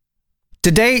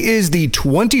Today is the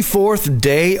 24th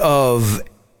day of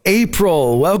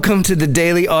April. Welcome to the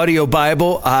Daily Audio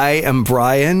Bible. I am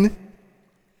Brian.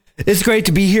 It's great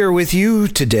to be here with you.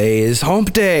 Today is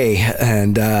Hump Day,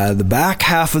 and the back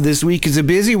half of this week is a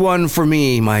busy one for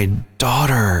me. My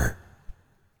daughter,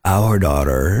 our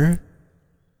daughter,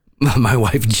 my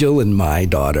wife Jill and my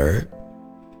daughter,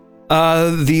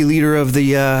 the leader of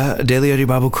the Daily Audio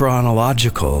Bible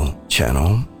Chronological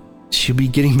channel, she'll be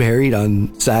getting married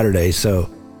on Saturday, so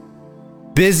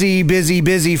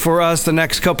busy for us the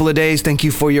next couple of days. Thank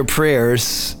you for your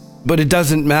prayers. But it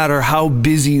doesn't matter how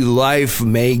busy life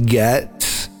may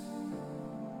get.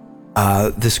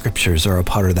 The scriptures are a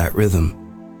part of that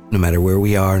rhythm. No matter where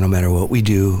we are, no matter what we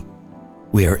do,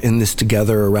 we are in this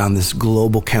together around this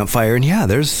global campfire. And yeah,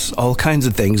 there's all kinds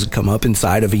of things that come up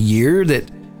inside of a year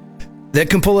that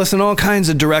can pull us in all kinds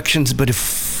of directions. But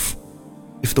if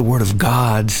the Word of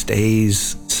God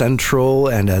stays central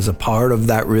and as a part of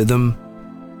that rhythm,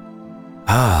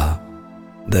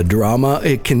 the drama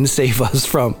it can save us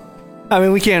from. I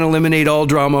mean, we can't eliminate all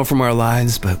drama from our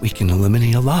lives, but we can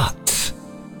eliminate a lot.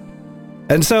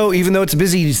 And so, even though it's a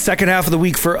busy second half of the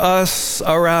week for us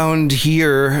around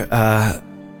here,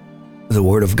 the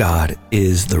Word of God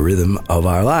is the rhythm of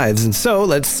our lives. And so,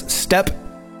 let's step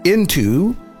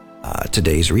into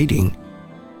today's reading.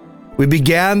 We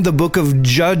began the book of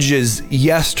Judges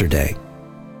yesterday,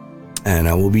 and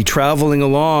I will be traveling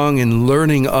along and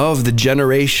learning of the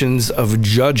generations of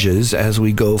judges as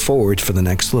we go forward for the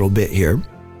next little bit here.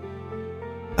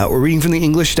 We're reading from the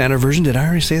English Standard Version. Did I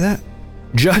already say that?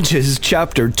 Judges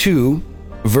chapter 2,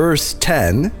 verse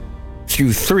 10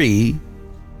 through 3,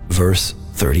 verse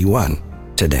 31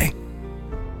 today.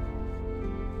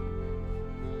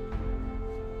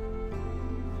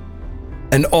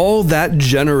 And all that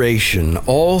generation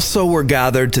also were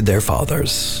gathered to their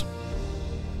fathers.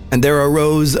 And there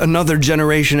arose another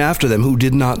generation after them who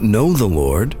did not know the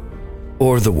Lord,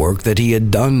 or the work that he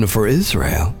had done for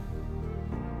Israel.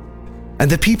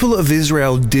 And the people of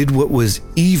Israel did what was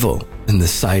evil in the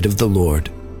sight of the Lord,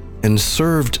 and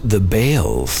served the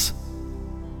Baals.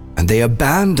 And they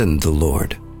abandoned the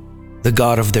Lord, the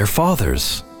God of their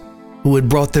fathers, who had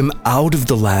brought them out of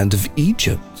the land of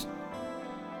Egypt.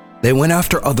 They went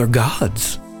after other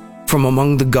gods from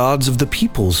among the gods of the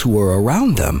peoples who were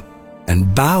around them,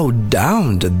 and bowed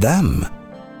down to them.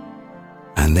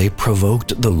 And they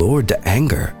provoked the Lord to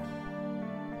anger.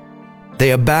 They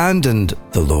abandoned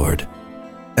the Lord,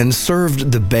 and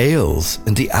served the Baals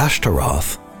and the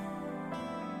Ashtaroth.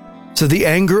 So the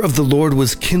anger of the Lord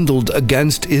was kindled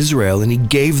against Israel, and he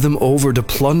gave them over to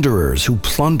plunderers who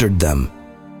plundered them.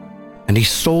 And he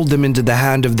sold them into the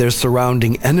hand of their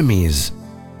surrounding enemies,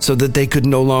 so that they could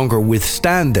no longer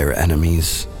withstand their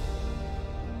enemies.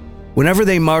 Whenever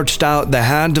they marched out, the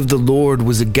hand of the Lord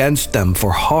was against them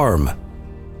for harm,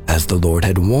 as the Lord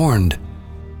had warned,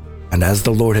 and as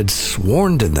the Lord had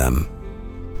sworn to them,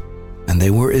 and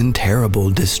they were in terrible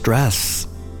distress.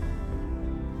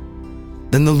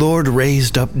 Then the Lord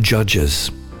raised up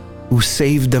judges, who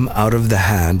saved them out of the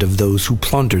hand of those who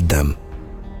plundered them.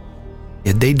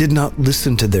 Yet they did not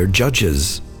listen to their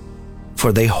judges,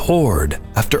 for they whored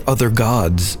after other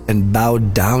gods and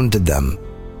bowed down to them.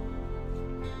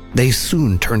 They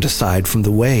soon turned aside from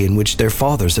the way in which their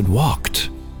fathers had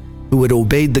walked, who had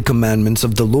obeyed the commandments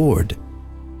of the Lord,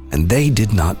 and they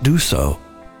did not do so.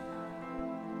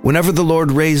 Whenever the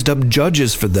Lord raised up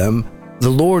judges for them, the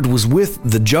Lord was with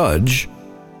the judge,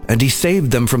 and he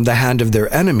saved them from the hand of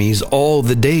their enemies all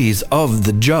the days of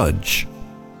the judge.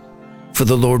 For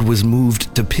the Lord was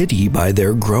moved to pity by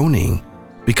their groaning,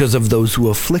 because of those who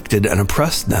afflicted and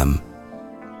oppressed them.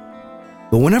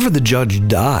 But whenever the judge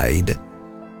died,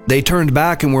 they turned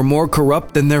back and were more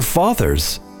corrupt than their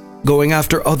fathers, going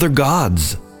after other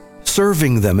gods,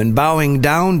 serving them and bowing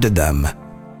down to them.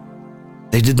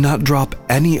 They did not drop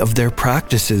any of their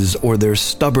practices or their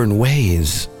stubborn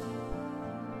ways.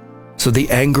 So the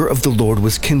anger of the Lord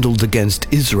was kindled against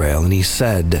Israel, and he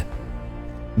said,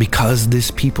 "Because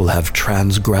this people have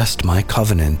transgressed my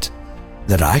covenant,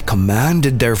 that I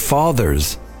commanded their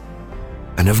fathers,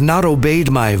 and have not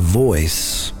obeyed my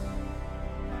voice,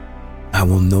 I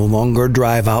will no longer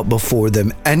drive out before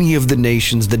them any of the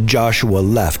nations that Joshua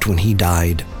left when he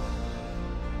died,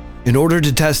 in order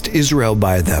to test Israel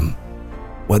by them,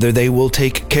 whether they will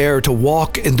take care to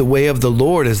walk in the way of the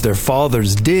Lord as their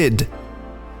fathers did,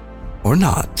 or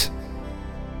not."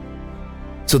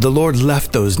 So the Lord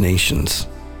left those nations,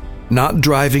 not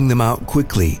driving them out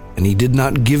quickly, and he did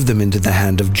not give them into the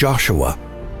hand of Joshua.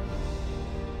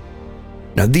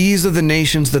 Now these are the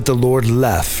nations that the Lord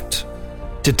left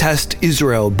to test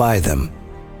Israel by them: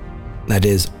 that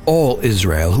is, all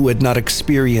Israel who had not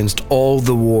experienced all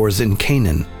the wars in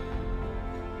Canaan.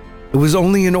 It was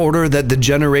only in order that the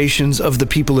generations of the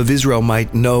people of Israel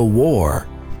might know war,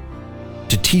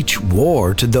 to teach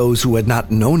war to those who had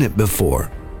not known it before.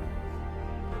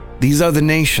 These are the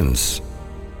nations,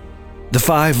 the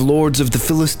 5 lords of the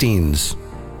Philistines,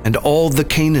 and all the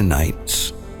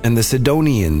Canaanites, and the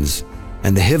Sidonians,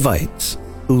 and the Hivites,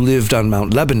 who lived on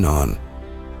Mount Lebanon,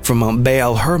 from Mount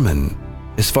Baal Hermon,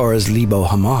 as far as Lebo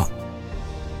Hamath.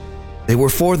 They were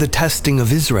for the testing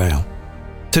of Israel,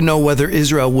 to know whether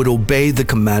Israel would obey the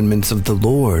commandments of the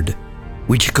Lord,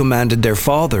 which he commanded their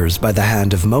fathers by the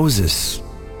hand of Moses.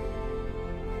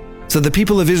 So the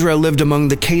people of Israel lived among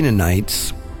the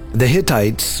Canaanites, the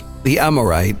Hittites, the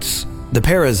Amorites, the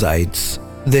Perizzites,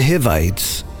 the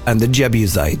Hivites, and the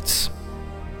Jebusites.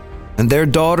 And their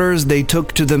daughters they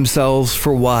took to themselves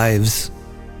for wives,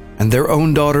 and their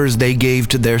own daughters they gave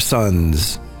to their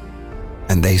sons,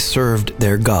 and they served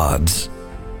their gods.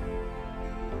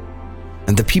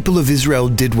 And the people of Israel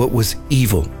did what was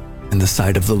evil in the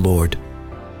sight of the Lord.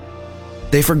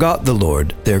 They forgot the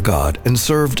Lord, their God, and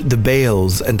served the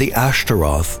Baals and the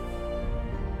Ashtaroth.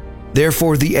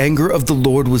 Therefore the anger of the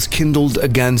Lord was kindled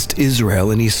against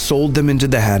Israel, and he sold them into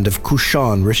the hand of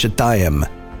Cushan-Rishathaim,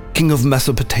 king of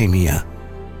Mesopotamia.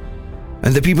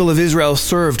 And the people of Israel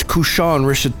served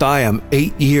Cushan-Rishathaim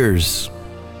 8 years.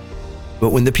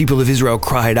 But when the people of Israel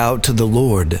cried out to the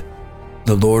Lord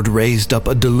raised up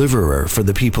a deliverer for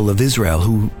the people of Israel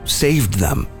who saved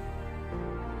them.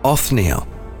 Othniel,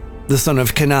 the son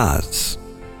of Kenaz,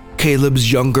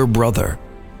 Caleb's younger brother.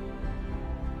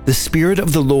 The Spirit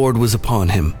of the Lord was upon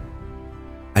him,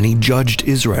 and he judged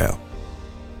Israel.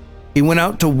 He went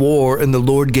out to war, and the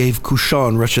Lord gave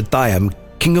Cushan-Rishathaim,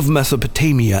 king of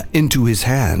Mesopotamia, into his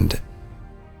hand,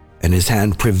 and his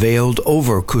hand prevailed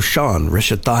over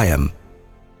Cushan-Rishathaim.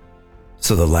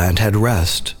 So the land had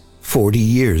rest 40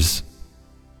 years.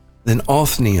 Then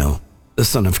Othniel, the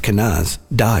son of Kenaz,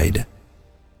 died.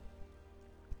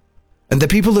 And the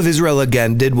people of Israel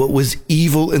again did what was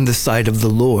evil in the sight of the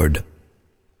Lord.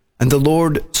 And the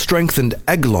Lord strengthened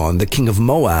Eglon, the king of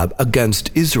Moab,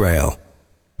 against Israel,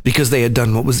 because they had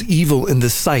done what was evil in the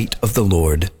sight of the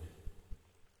Lord.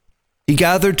 He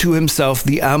gathered to himself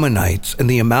the Ammonites and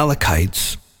the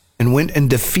Amalekites, and went and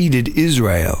defeated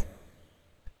Israel.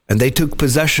 And they took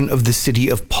possession of the city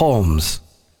of palms.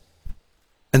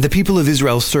 And the people of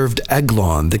Israel served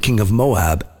Eglon, the king of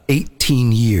Moab,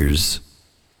 18 years.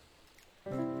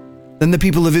 Then the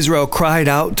people of Israel cried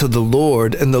out to the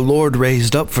Lord, and the Lord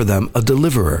raised up for them a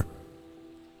deliverer,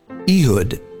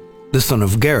 Ehud, the son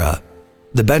of Gera,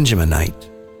 the Benjaminite,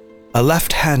 a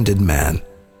left-handed man.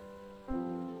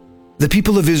 The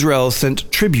people of Israel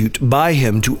sent tribute by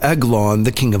him to Eglon,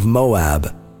 the king of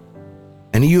Moab.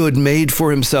 And Ehud made for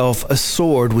himself a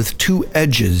sword with 2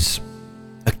 edges,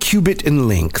 a cubit in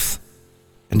length,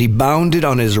 and he bound it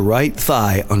on his right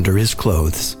thigh under his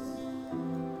clothes.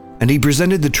 And he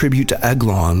presented the tribute to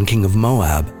Eglon, king of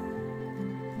Moab.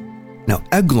 Now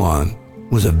Eglon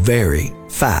was a very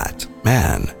fat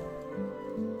man.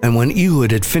 And when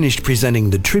Ehud had finished presenting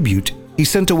the tribute, he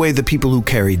sent away the people who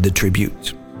carried the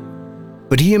tribute.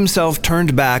 But he himself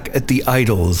turned back at the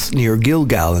idols near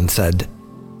Gilgal and said,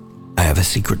 "I have a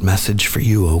secret message for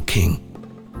you, O king."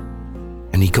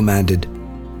 And he commanded,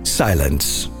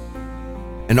 "Silence."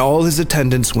 And all his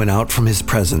attendants went out from his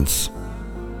presence.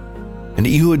 And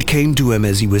Ehud came to him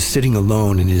as he was sitting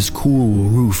alone in his cool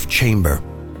roof chamber.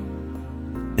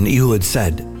 And Ehud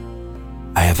said,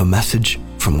 "I have a message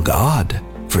from God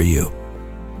for you."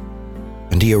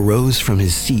 And he arose from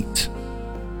his seat.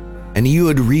 And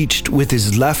Ehud reached with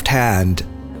his left hand,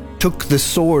 took the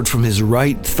sword from his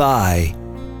right thigh,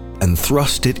 and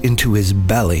thrust it into his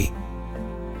belly.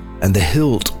 And the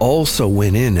hilt also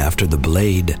went in after the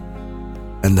blade,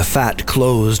 and the fat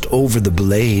closed over the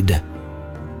blade,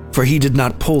 for he did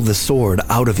not pull the sword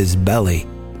out of his belly.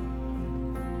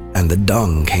 And the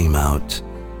dung came out.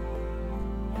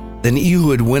 Then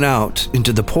Ehud went out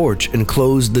into the porch and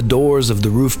closed the doors of the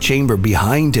roof chamber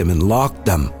behind him and locked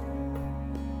them.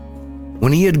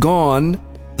 When he had gone,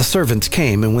 the servants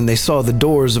came, and when they saw the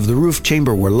doors of the roof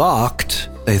chamber were locked,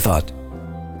 they thought,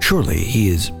 "Surely he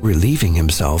is relieving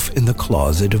himself in the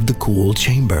closet of the cool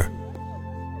chamber."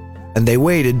 And they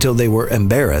waited till they were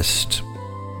embarrassed.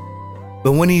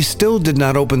 But when he still did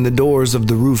not open the doors of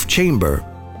the roof chamber,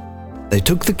 they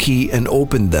took the key and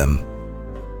opened them,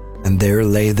 and there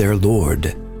lay their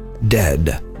lord,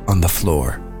 dead on the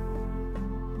floor.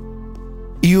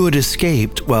 Ehud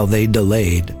escaped while they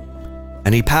delayed,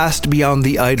 and he passed beyond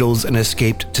the idols and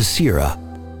escaped to Seirah.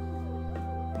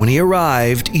 When he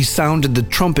arrived, he sounded the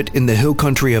trumpet in the hill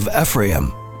country of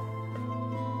Ephraim.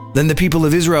 Then the people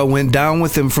of Israel went down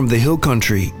with him from the hill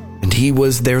country, and he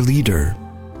was their leader.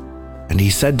 And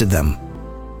he said to them,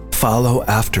 "Follow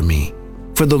after me,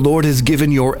 for the Lord has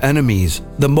given your enemies,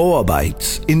 the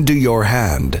Moabites, into your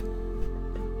hand."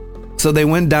 So they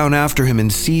went down after him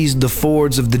and seized the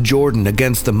fords of the Jordan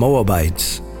against the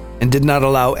Moabites, and did not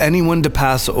allow anyone to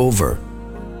pass over.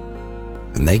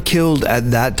 And they killed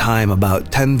at that time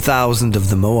about 10,000 of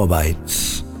the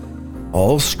Moabites,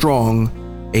 all strong,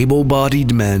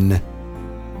 able-bodied men.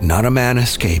 Not a man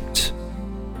escaped.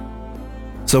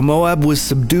 So Moab was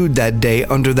subdued that day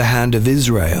under the hand of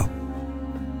Israel,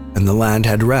 and the land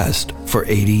had rest for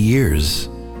 80 years.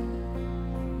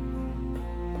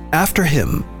 After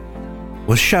him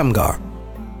was Shamgar,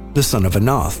 the son of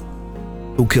Anath,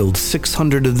 who killed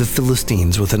 600 of the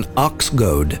Philistines with an ox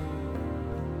goad,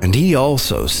 and he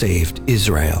also saved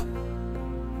Israel.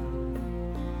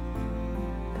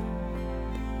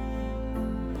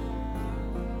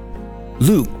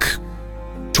 Luke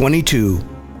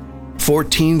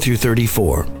 22:14 through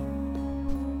 34.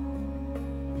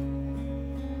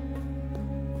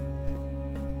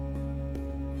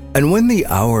 And when the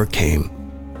hour came,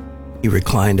 he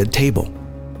reclined at table,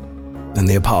 and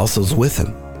the apostles with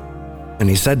him. And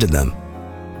he said to them,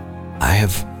 "I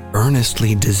have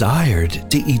earnestly desired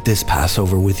to eat this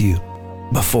Passover with you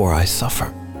before I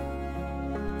suffer.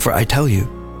 For I tell you,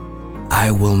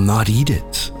 I will not eat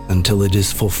it until it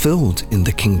is fulfilled in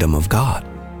the kingdom of God."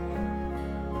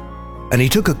 And he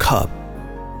took a cup,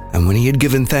 and when he had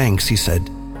given thanks, he said,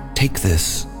 "Take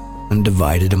this and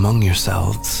divide it among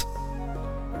yourselves.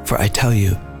 For I tell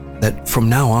you that from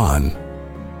now on,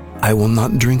 I will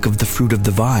not drink of the fruit of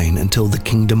the vine until the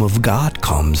kingdom of God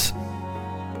comes."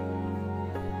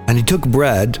 And he took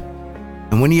bread,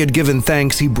 and when he had given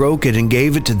thanks, he broke it and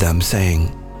gave it to them, saying,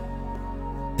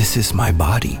 "This is my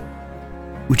body,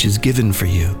 which is given for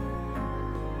you.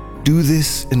 Do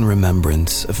this in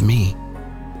remembrance of me."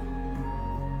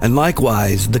 And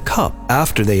likewise the cup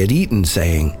after they had eaten,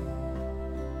 saying,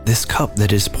 "This cup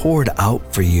that is poured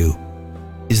out for you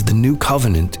is the new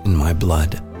covenant in my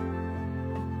blood.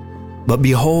 But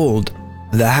behold,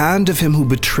 the hand of him who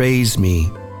betrays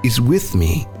me is with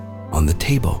me on the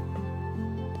table.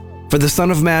 For the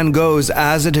Son of Man goes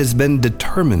as it has been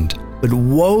determined, but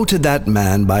woe to that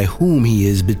man by whom he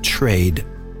is betrayed."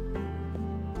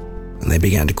 And they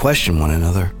began to question one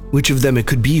another, which of them it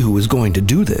could be who was going to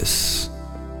do this.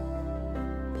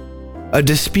 A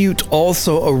dispute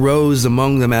also arose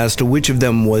among them as to which of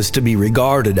them was to be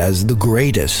regarded as the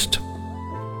greatest.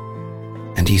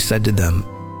 And he said to them,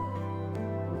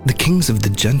 "The kings of the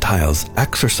Gentiles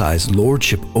exercise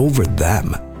lordship over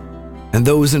them, and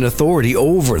those in authority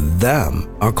over them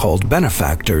are called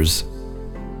benefactors.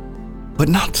 But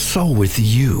not so with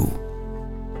you.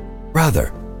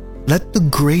 Rather, let the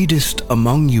greatest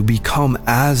among you become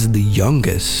as the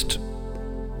youngest,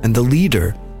 and the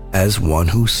leader as one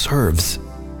who serves.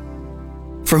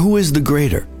 For who is the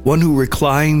greater, one who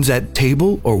reclines at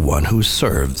table or one who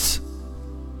serves?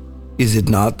 Is it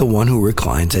not the one who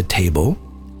reclines at table?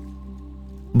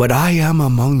 But I am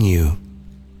among you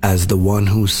as the one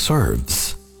who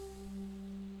serves.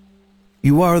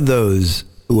 You are those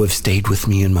who have stayed with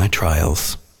me in my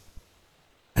trials,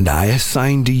 and I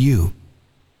assign to you,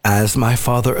 as my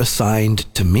Father assigned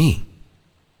to me,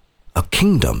 a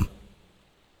kingdom,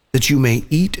 that you may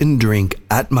eat and drink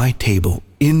at my table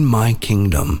in my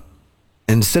kingdom,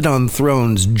 and sit on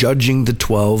thrones judging the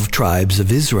 12 tribes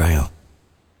of Israel.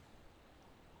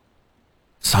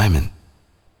 Simon,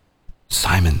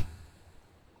 Simon,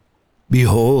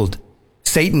 behold,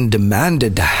 Satan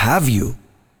demanded to have you,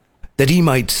 that he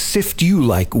might sift you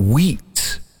like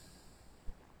wheat.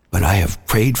 But I have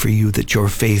prayed for you that your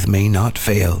faith may not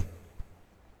fail.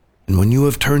 And when you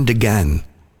have turned again,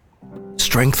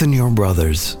 strengthen your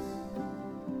brothers."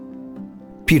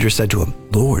 Peter said to him,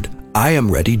 "Lord, I am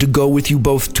ready to go with you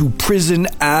both to prison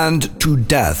and to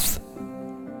death."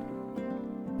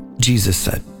 Jesus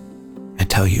said, "I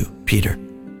tell you, Peter,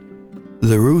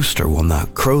 the rooster will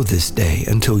not crow this day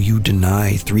until you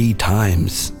deny 3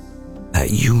 times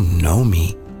that you know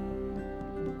me."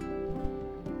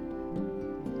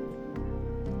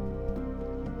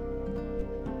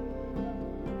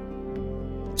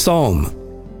 Psalm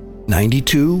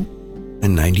 92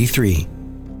 and 93.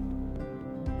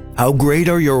 How great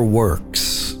are your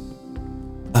works!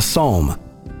 A psalm,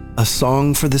 a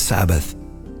song for the Sabbath.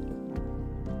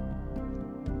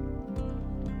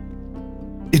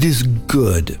 It is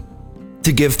good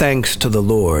to give thanks to the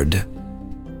Lord,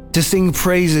 to sing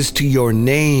praises to your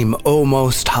name, O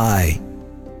Most High,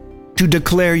 to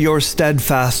declare your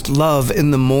steadfast love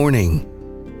in the morning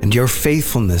and your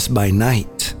faithfulness by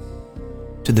night,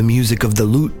 to the music of the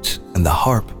lute and the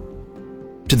harp,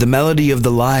 to the melody of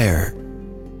the lyre.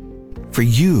 For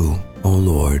you, O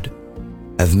Lord,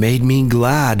 have made me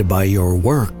glad by your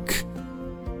work.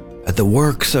 At the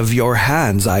works of your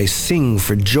hands I sing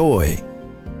for joy.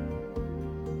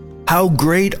 How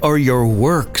great are your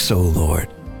works, O Lord!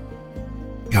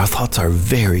 Your thoughts are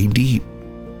very deep.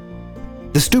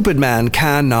 The stupid man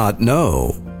cannot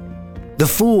know. The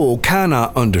fool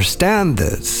cannot understand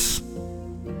this,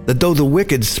 that though the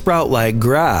wicked sprout like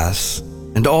grass,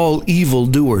 and all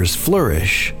evildoers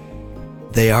flourish,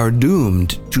 they are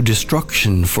doomed to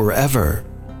destruction forever.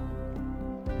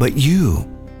 But you,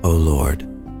 O Lord,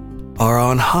 are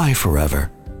on high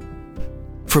forever.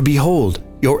 For behold,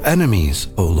 your enemies,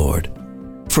 O Lord,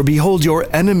 for behold, your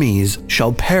enemies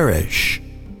shall perish.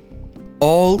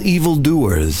 All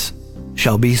evildoers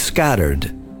shall be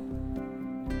scattered.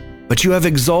 But you have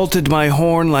exalted my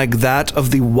horn like that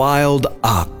of the wild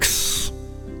ox.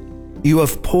 You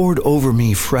have poured over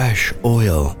me fresh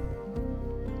oil.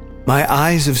 My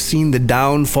eyes have seen the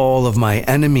downfall of my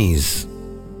enemies.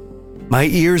 My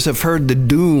ears have heard the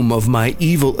doom of my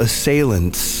evil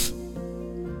assailants.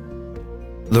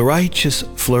 The righteous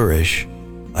flourish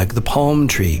like the palm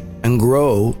tree and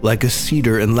grow like a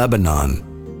cedar in Lebanon.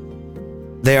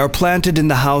 They are planted in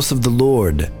the house of the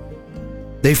Lord.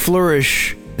 They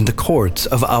flourish in the courts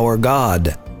of our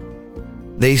God.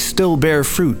 They still bear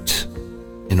fruit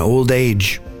in old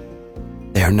age.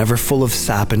 They are never full of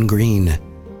sap and green,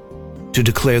 to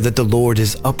declare that the Lord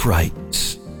is upright.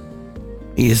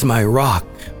 He is my rock,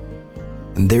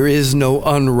 and there is no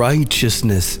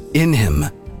unrighteousness in him.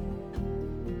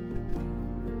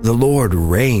 The Lord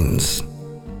reigns.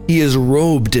 He is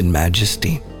robed in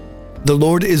majesty. The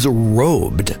Lord is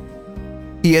robed.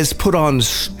 He has put on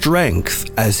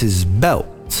strength as his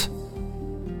belt.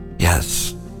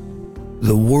 Yes,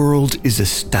 the world is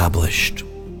established.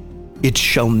 It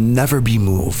shall never be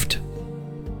moved.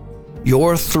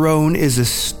 Your throne is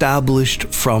established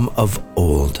from of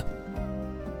old.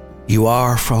 You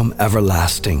are from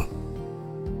everlasting.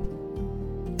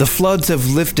 The floods have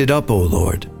lifted up, O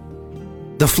Lord.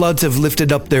 The floods have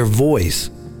lifted up their voice.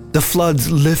 The floods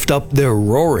lift up their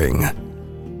roaring.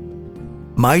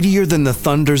 Mightier than the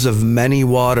thunders of many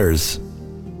waters,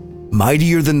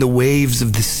 mightier than the waves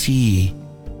of the sea,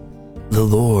 the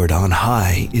Lord on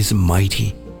high is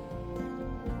mighty.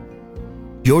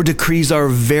 Your decrees are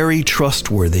very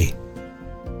trustworthy.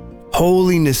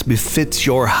 Holiness befits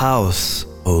your house,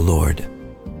 O Lord,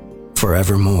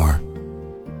 forevermore.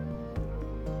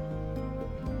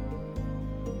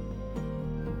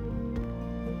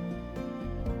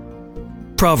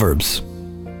 Proverbs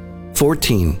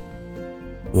 14,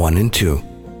 1 and 2.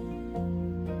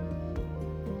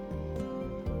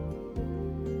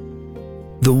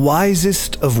 The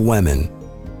wisest of women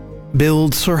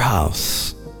builds her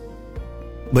house,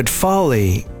 but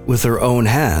folly with her own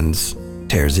hands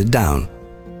tears it down.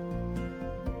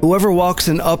 Whoever walks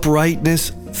in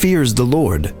uprightness fears the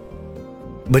Lord,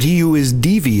 but he who is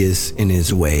devious in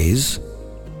his ways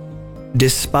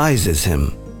despises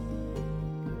him.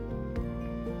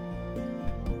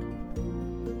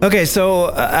 Okay, so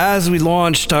as we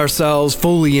launched ourselves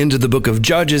fully into the book of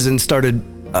Judges and started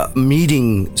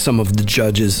meeting some of the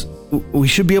judges, we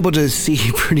should be able to see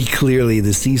pretty clearly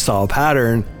the seesaw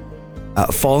pattern,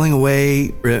 falling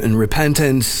away in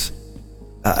repentance,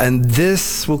 and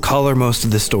this will color most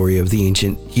of the story of the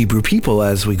ancient Hebrew people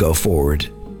as we go forward.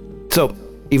 So,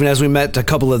 even as we met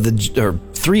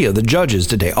three of the judges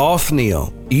today,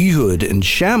 Othniel, Ehud, and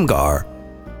Shamgar,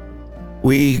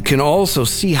 we can also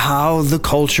see how the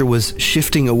culture was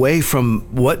shifting away from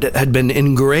what had been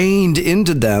ingrained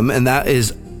into them, and that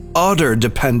is utter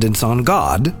dependence on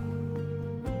God.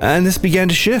 And this began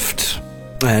to shift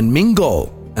and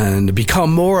mingle and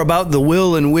become more about the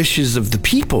will and wishes of the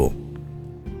people,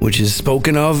 which is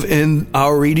spoken of in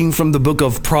our reading from the book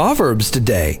of Proverbs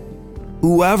today.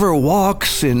 Whoever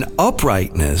walks in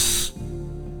uprightness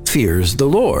fears the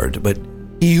Lord, but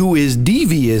he who is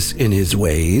devious in his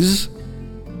ways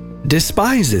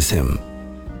despises him.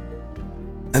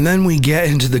 And then we get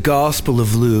into the Gospel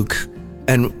of Luke,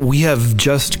 and we have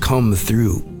just come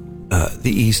through the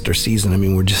Easter season. I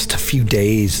mean, we're just a few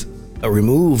days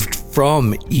removed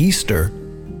from Easter,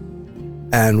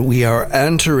 and we are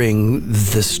entering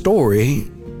the story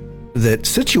that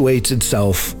situates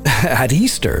itself at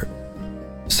Easter.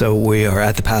 So we are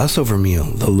at the Passover meal,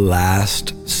 the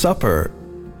Last Supper.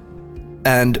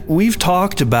 And we've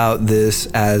talked about this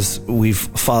as we've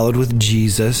followed with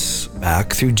Jesus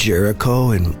back through Jericho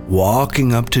and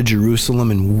walking up to Jerusalem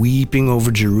and weeping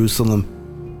over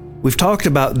Jerusalem. We've talked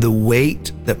about the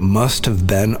weight that must have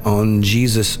been on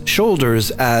Jesus'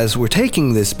 shoulders as we're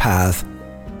taking this path.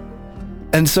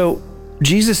 And so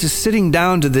Jesus is sitting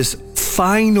down to this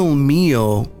final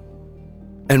meal.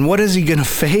 And what is he going to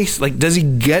face? Like, does he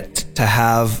get to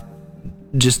have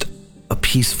just a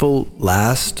peaceful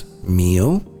last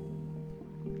meal?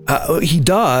 He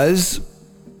does,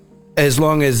 as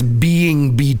long as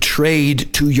being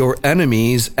betrayed to your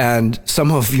enemies and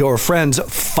some of your friends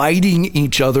fighting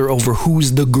each other over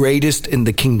who's the greatest in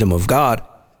the kingdom of God,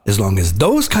 as long as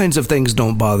those kinds of things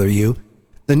don't bother you,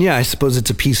 then yeah, I suppose it's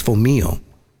a peaceful meal.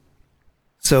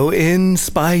 So in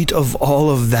spite of all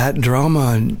of that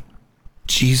drama,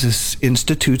 Jesus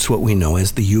institutes what we know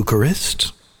as the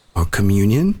Eucharist, or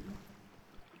communion.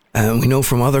 And we know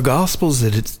from other Gospels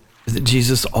that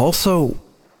Jesus also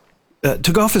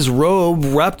took off his robe,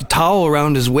 wrapped a towel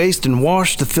around his waist, and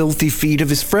washed the filthy feet of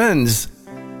his friends.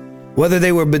 Whether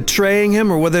they were betraying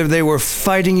him or whether they were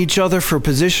fighting each other for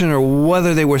position or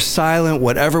whether they were silent,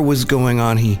 whatever was going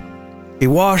on, he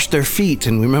washed their feet.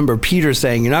 And remember Peter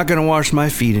saying, "You're not going to wash my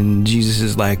feet." And Jesus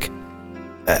is like,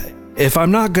 if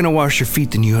I'm not going to wash your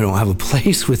feet, then you don't have a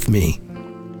place with me.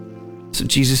 So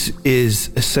Jesus is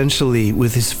essentially,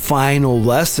 with his final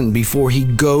lesson before he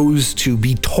goes to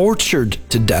be tortured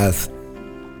to death,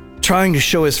 trying to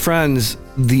show his friends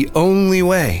the only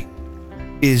way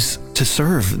is to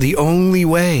serve. The only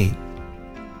way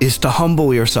is to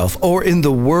humble yourself. Or in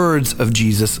the words of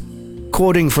Jesus,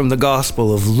 quoting from the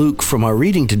Gospel of Luke from our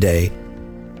reading today,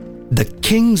 the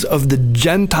kings of the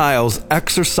Gentiles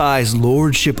exercise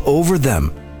lordship over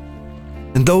them,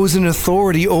 and those in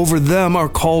authority over them are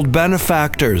called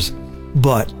benefactors,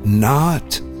 but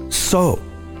not so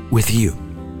with you.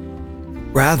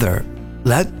 Rather,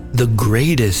 let the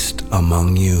greatest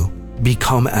among you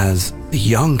become as the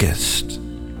youngest,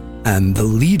 and the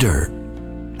leader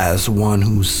as one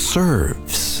who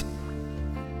serves.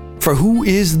 For who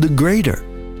is the greater,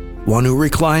 one who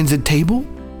reclines at table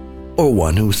or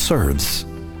one who serves?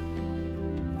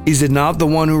 Is it not the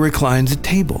one who reclines at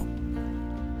table?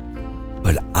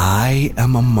 But I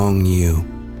am among you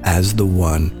as the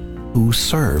one who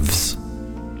serves.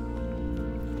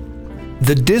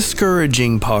 The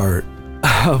discouraging part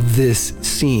of this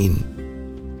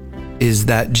scene is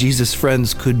that Jesus'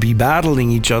 friends could be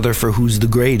battling each other for who's the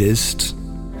greatest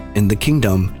in the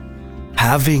kingdom,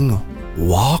 having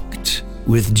walked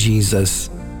with Jesus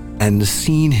and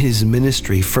seen his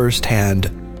ministry firsthand,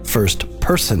 first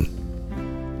person.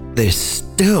 They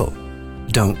still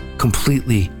don't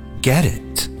completely get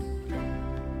it.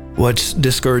 What's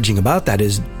discouraging about that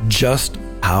is just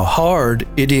how hard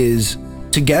it is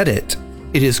to get it.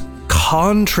 It is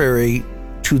contrary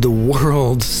to the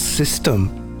world's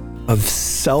system of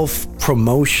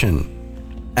self-promotion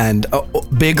and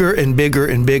bigger and bigger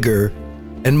and bigger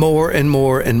and more and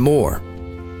more and more.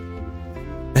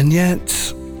 And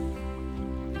yet,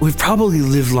 we've probably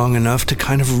lived long enough to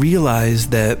kind of realize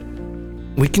that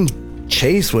we can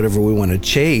chase whatever we want to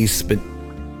chase, but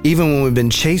even when we've been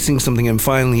chasing something and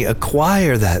finally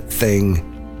acquire that thing,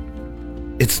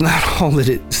 it's not all that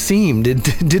it seemed. It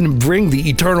didn't bring the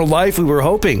eternal life we were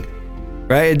hoping,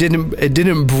 right? It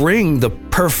didn't bring the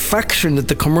perfection that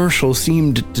the commercial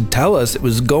seemed to tell us it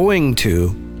was going to.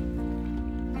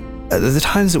 The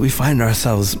times that we find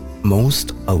ourselves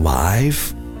most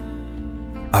alive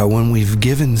are when we've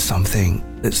given something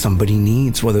that somebody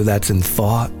needs, whether that's in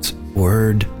thought,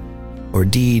 word, or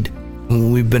deed.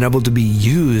 When we've been able to be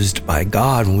used by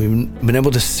God, when we've been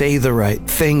able to say the right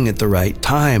thing at the right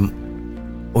time,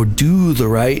 or do the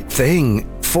right thing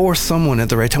for someone at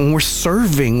the right time, when we're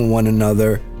serving one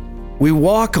another, we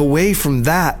walk away from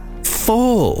that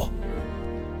full.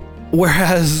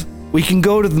 Whereas we can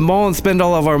go to the mall and spend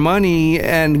all of our money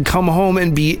and come home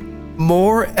and be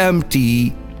more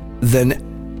empty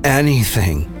than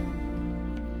anything.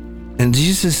 And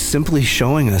Jesus is simply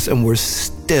showing us, and we're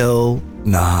still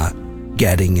not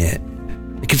getting it.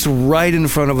 Like, it's right in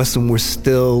front of us and we're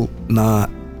still not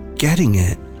getting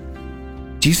it.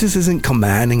 Jesus isn't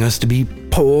commanding us to be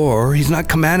poor. He's not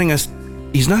commanding us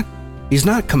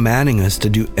to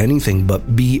do anything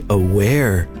but be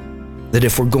aware that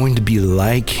if we're going to be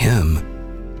like him,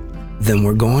 then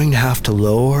we're going to have to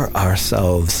lower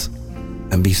ourselves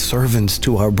and be servants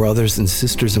to our brothers and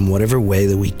sisters in whatever way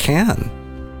that we can.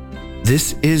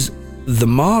 This is the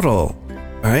model.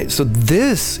 All right, so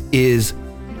this is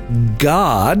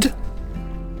God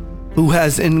who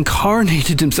has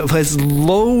incarnated himself, has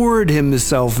lowered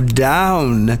himself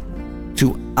down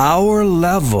to our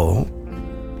level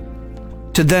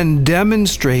to then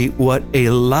demonstrate what a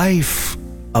life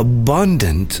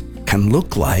abundant can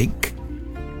look like.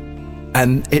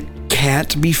 And it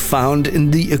can't be found in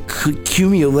the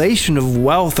accumulation of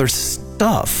wealth or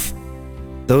stuff.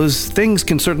 Those things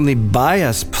can certainly buy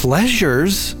us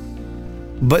pleasures,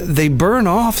 but they burn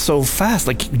off so fast.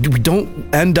 Like, we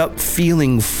don't end up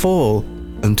feeling full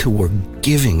until we're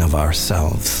giving of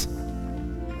ourselves.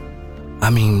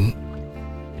 I mean,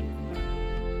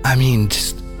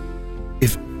 just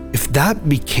if that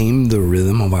became the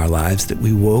rhythm of our lives, that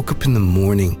we woke up in the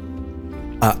morning,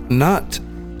 not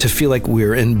to feel like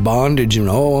we're in bondage and,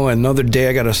 oh, another day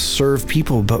I got to serve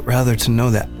people, but rather to know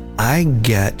that I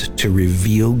get to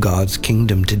reveal God's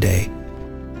kingdom today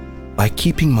by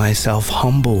keeping myself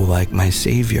humble like my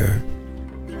Savior,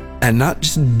 and not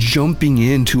just jumping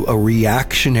into a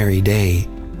reactionary day,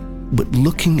 but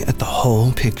looking at the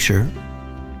whole picture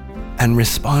and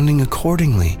responding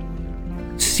accordingly,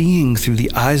 seeing through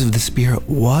the eyes of the Spirit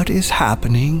what is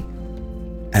happening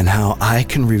and how I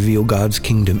can reveal God's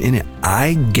kingdom in it.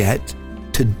 I get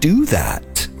to do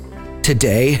that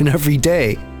today and every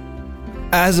day,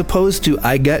 as opposed to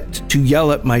I get to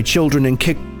yell at my children and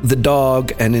kick the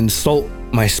dog and insult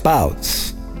my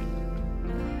spouse.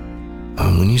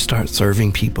 When you start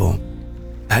serving people,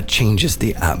 that changes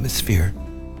the atmosphere.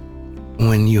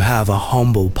 When you have a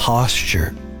humble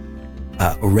posture,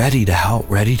 ready to help,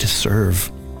 ready to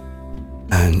serve,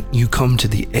 and you come to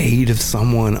the aid of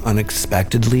someone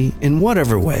unexpectedly in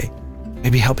whatever way,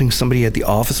 maybe helping somebody at the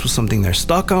office with something they're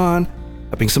stuck on,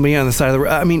 helping somebody on the side of the road.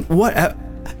 I mean,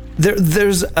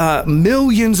 there's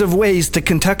millions of ways to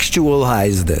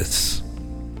contextualize this.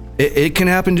 It can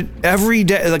happen every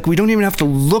day. Like, we don't even have to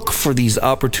look for these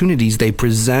opportunities. They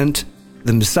present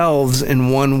themselves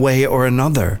in one way or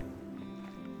another.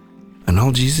 And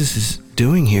all Jesus is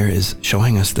doing here is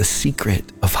showing us the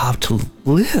secret of how to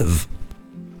live.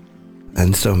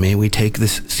 And so may we take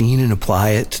this scene and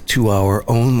apply it to our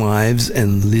own lives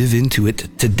and live into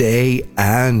it today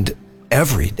and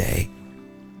every day.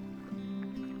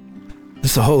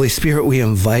 It's the Holy Spirit, we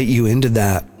invite you into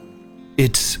that.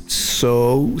 It's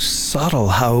so subtle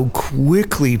how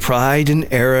quickly pride and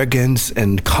arrogance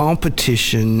and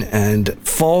competition and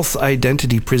false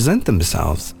identity present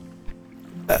themselves.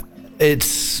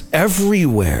 It's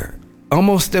everywhere,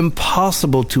 almost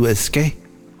impossible to escape.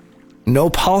 No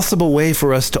possible way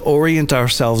for us to orient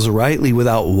ourselves rightly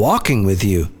without walking with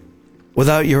you,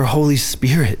 without your Holy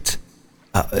Spirit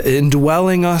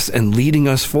indwelling us and leading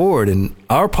us forward. And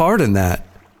our part in that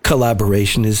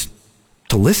collaboration is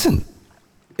to listen,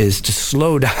 is to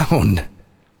slow down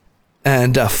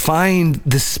and find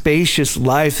the spacious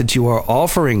life that you are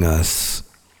offering us,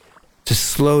 to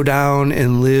slow down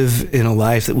and live in a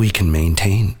life that we can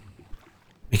maintain.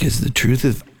 Because the truth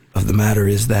of the matter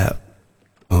is that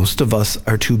most of us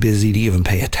are too busy to even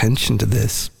pay attention to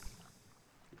this.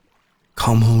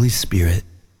 Come, Holy Spirit,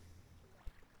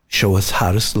 show us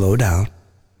how to slow down,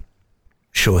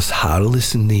 show us how to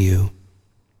listen to you,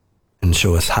 and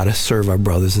show us how to serve our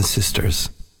brothers and sisters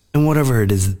in whatever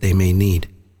it is that they may need.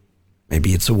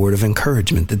 Maybe it's a word of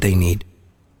encouragement that they need.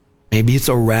 Maybe it's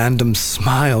a random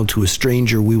smile to a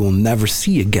stranger we will never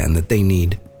see again that they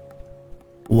need.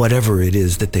 Whatever it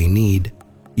is that they need,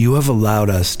 you have allowed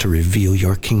us to reveal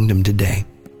your kingdom today.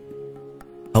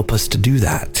 Help us to do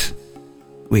that.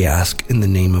 We ask in the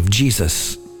name of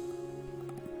Jesus.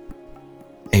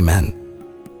 Amen.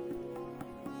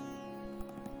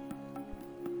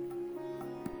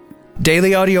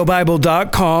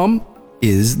 DailyAudioBible.com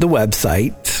is the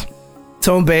website. It's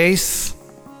home base.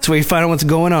 It's where you find out what's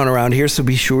going on around here, so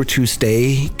be sure to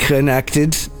stay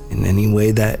connected in any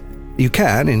way that you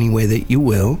can, any way that you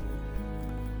will.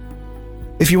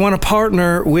 If you want to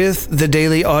partner with the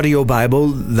Daily Audio Bible,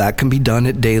 that can be done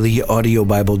at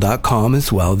dailyaudiobible.com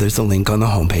as well. There's a link on the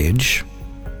homepage.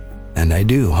 And I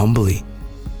do, humbly,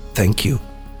 thank you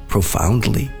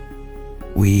profoundly.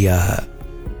 We are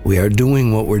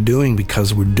doing what we're doing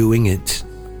because we're doing it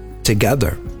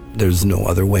together. There's no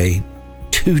other way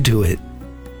to do it.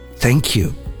 Thank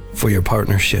you for your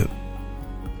partnership.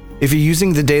 If you're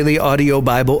using the Daily Audio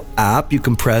Bible app, you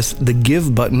can press the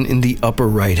Give button in the upper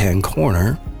right-hand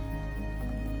corner.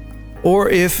 Or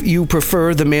if you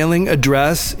prefer, the mailing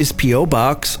address is P.O.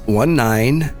 Box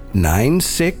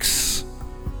 1996,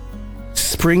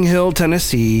 Spring Hill,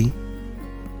 Tennessee,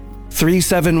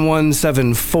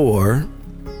 37174.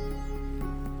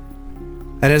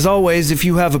 And as always, if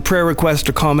you have a prayer request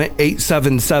or comment,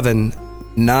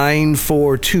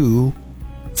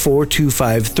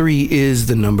 877-942-4253 is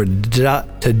the number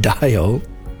to dial.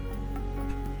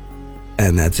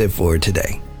 And that's it for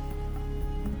today.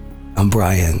 I'm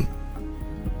Brian.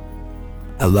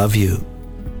 I love you.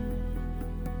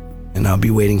 And I'll be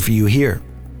waiting for you here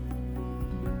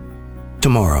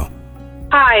tomorrow.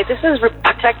 Hi, this is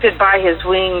Protected by His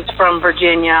Wings from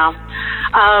Virginia.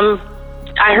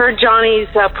 I heard Johnny's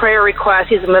prayer request.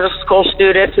 He's a middle school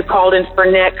student who called in for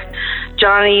Nick.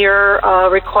 Johnny, your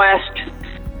request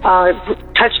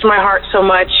touched my heart so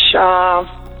much.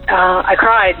 I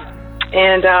cried.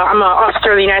 And I'm an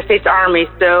officer of the United States Army,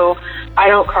 so I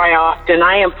don't cry often.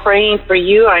 I am praying for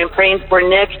you. I am praying for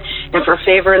Nick and for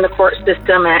favor in the court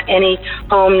system. Any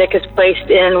home Nick is placed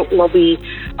in will be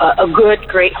a good,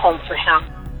 great home for him.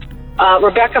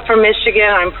 Rebecca from Michigan,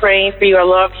 I'm praying for you. I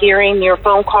love hearing your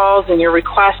phone calls and your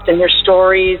requests and your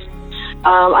stories.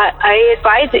 I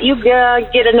advise that you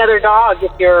get another dog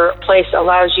if your place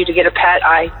allows you to get a pet.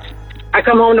 I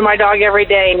come home to my dog every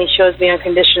day, and he shows me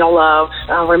unconditional love.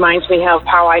 Reminds me of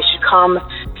how I should come,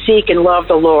 seek, and love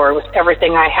the Lord with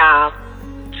everything I have.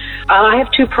 I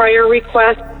have 2 prayer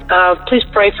requests. Please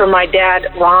pray for my dad,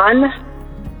 Ron.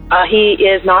 He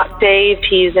is not saved.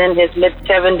 He's in his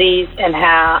mid-70s and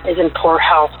is in poor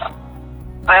health.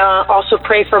 I also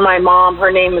pray for my mom.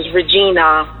 Her name is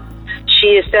Regina. She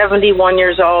is 71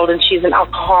 years old, and she's an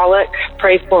alcoholic.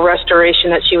 Pray for restoration,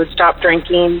 that she would stop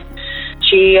drinking.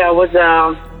 She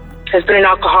has been an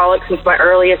alcoholic since my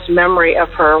earliest memory of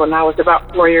her, when I was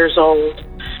about 4 years old.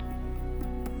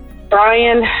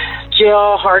 Brian,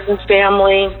 Jill, Hardin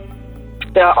family,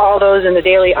 all those in the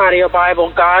Daily Audio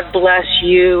Bible, God bless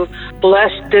you.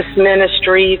 Bless this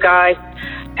ministry. You guys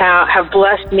have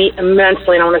blessed me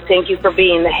immensely, and I want to thank you for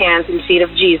being the hands and feet of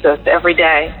Jesus every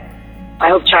day. I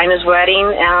hope China's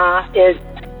wedding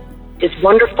is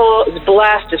wonderful, is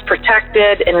blessed, is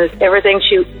protected, and is everything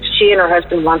she and her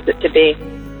husband wants it to be.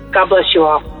 God bless you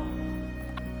all.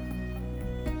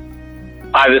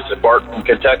 Hi, this is Bart from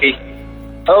Kentucky.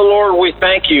 Oh, Lord, we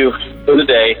thank you for the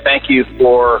day. Thank you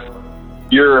for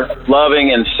your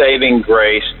loving and saving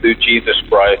grace through Jesus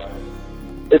Christ.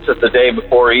 This is the day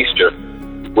before Easter.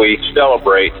 We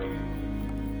celebrate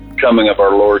the coming of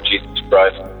our Lord Jesus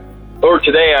Christ. Lord,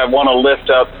 today I want to lift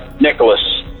up Nicholas,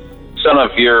 son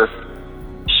of your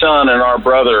son and our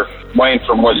brother, Wayne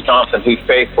from Wisconsin, who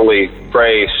faithfully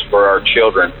prays for our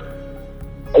children.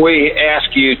 We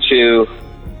ask you to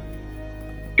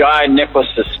guide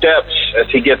Nicholas's steps as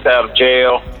he gets out of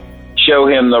jail, show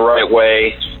him the right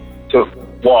way to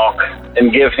walk,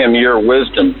 and give him your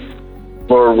wisdom.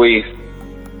 Lord, we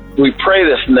pray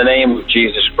this in the name of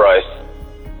Jesus Christ.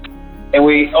 And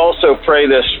we also pray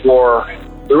this for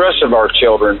the rest of our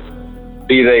children,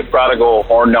 be they prodigal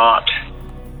or not.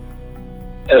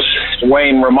 As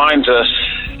Wayne reminds us,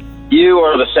 you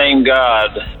are the same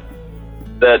God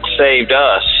that saved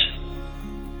us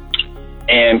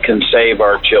and can save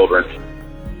our children.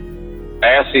 I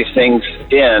ask these things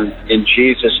again in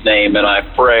Jesus' name, and I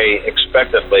pray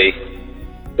expectantly,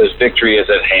 because victory is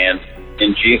at hand.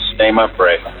 In Jesus' name I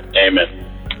pray. Amen.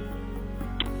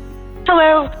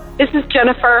 Hello, this is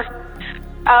Jennifer.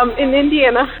 In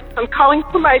Indiana. I'm calling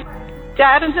for my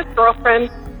dad and his girlfriend.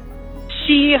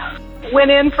 She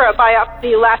went in for a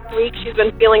biopsy last week. She's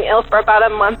been feeling ill for about a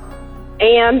month,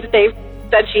 and they've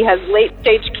said she has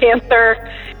late-stage cancer,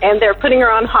 and they're putting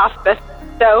her on hospice.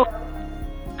 So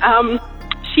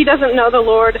she doesn't know the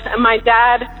Lord, and my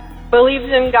dad believes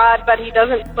in God, but he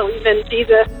doesn't believe in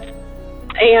Jesus,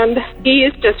 and he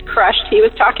is just crushed. He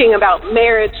was talking about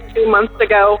marriage 2 months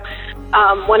ago,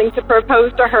 wanting to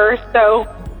propose to her. So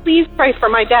please pray for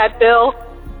my dad, Bill,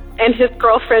 and his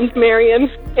girlfriend, Marion.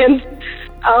 And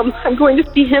I'm going to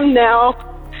see him now.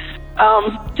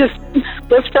 Just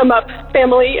lift them up,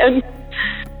 family, and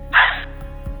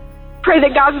pray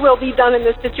that God's will be done in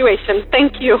this situation.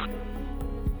 Thank you.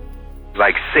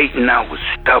 Like Satan, I was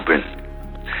stubborn,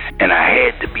 and I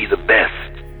had to be the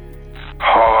best.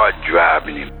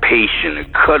 Hard-driving, impatient,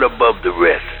 and cut above the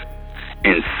rest.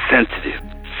 Insensitive,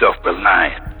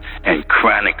 self-reliant, and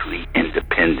chronically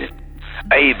independent.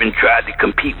 I even tried to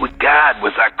compete with God.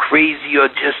 Was I crazy or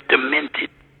just demented?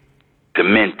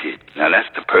 Demented. Now that's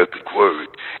the perfect word.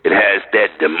 It has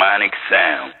that demonic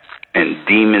sound. And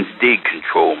demons did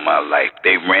control my life.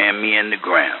 They ran me in the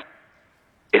ground.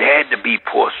 It had to be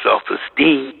poor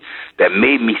self-esteem that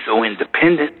made me so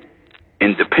independent.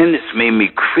 Independence made me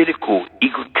critical,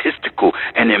 egotistical,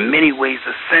 and in many ways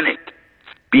a cynic.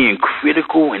 Being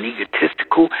critical and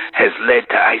egotistical has led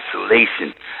to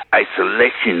isolation.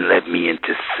 Isolation led me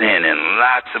into sin and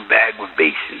lots of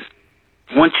aggravation.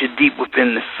 Once you're deep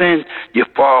within the sin,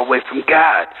 you're far away from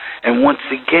God. And once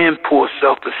again, poor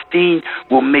self-esteem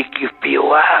will make you feel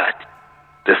odd.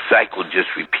 The cycle just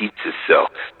repeats itself.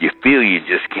 You feel you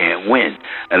just can't win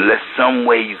unless some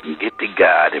way you can get to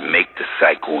God and make the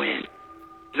cycle end.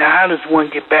 Now, how does one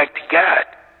get back to God?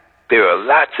 There are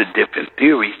lots of different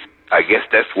theories. I guess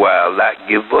that's why a lot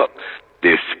give up.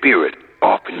 Their spirit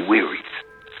often wearies,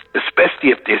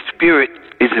 especially if their spirit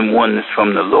isn't one that's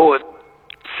from the Lord.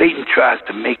 Satan tries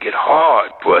to make it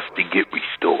hard for us to get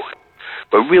restored.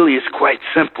 But really, it's quite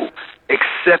simple.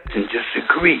 Accept and just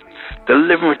agree.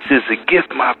 Deliverance is a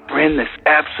gift, my friend, that's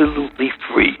absolutely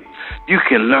free. You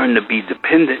can learn to be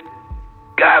dependent.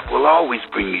 God will always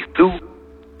bring you through.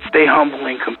 Stay humble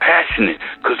and compassionate,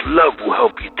 because love will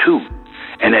help you too.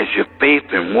 And as your faith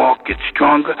and walk gets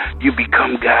stronger, you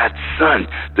become God's son.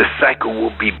 The cycle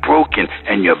will be broken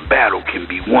and your battle can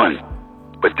be won.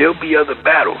 But there'll be other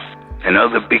battles and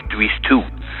other victories too.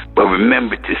 But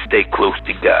remember to stay close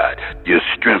to God. Your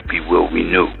strength He will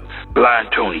renew.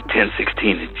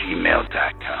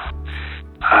 BlindTony1016@gmail.com.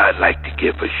 I'd like to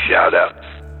give a shout out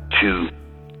to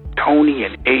Tony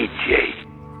and AJ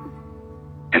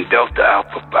and Delta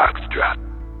Alpha Foxtrot.